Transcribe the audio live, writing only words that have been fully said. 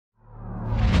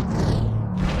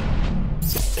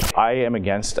I am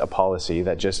against a policy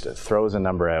that just throws a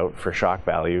number out for shock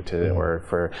value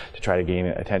or to try to gain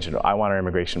attention. I want our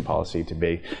immigration policy to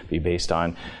be based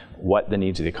on what the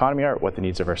needs of the economy are, what the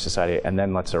needs of our society, and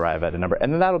then let's arrive at a number,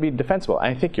 and then that'll be defensible.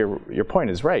 I think your point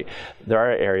is right. There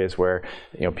are areas where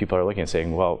people are looking and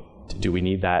saying, well, do we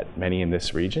need that many in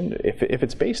this region? If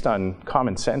it's based on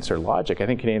common sense or logic, I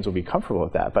think Canadians will be comfortable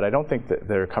with that, but I don't think that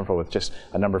they're comfortable with just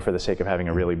a number for the sake of having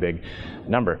a really big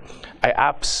number. I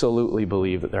absolutely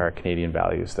believe that there are Canadian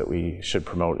values that we should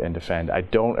promote and defend. I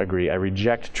don't agree. I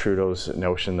reject Trudeau's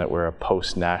notion that we're a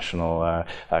post-national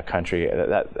country.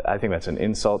 I think that's an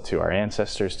insult to our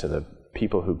ancestors, to the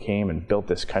people who came and built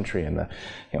this country in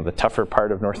the tougher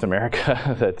part of North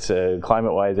America, that's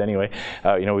climate-wise anyway.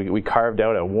 We carved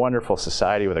out a wonderful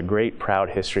society with a great, proud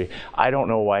history. I don't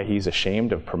know why he's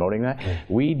ashamed of promoting that.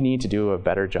 We need to do a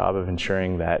better job of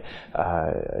ensuring that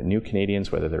new Canadians,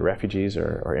 whether they're refugees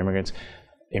or immigrants,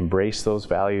 embrace those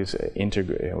values.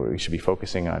 We should be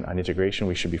focusing on integration.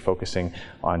 We should be focusing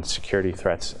on security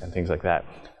threats and things like that.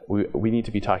 We need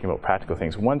to be talking about practical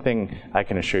things. One thing I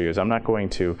can assure you is I'm not going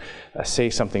to say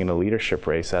something in a leadership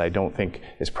race that I don't think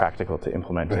is practical to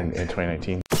implement in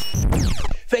 2019.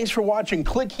 Thanks for watching.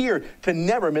 Click here to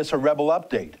never miss a Rebel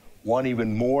update. Want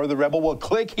even more of the Rebel? Well,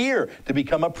 click here to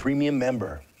become a premium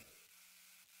member.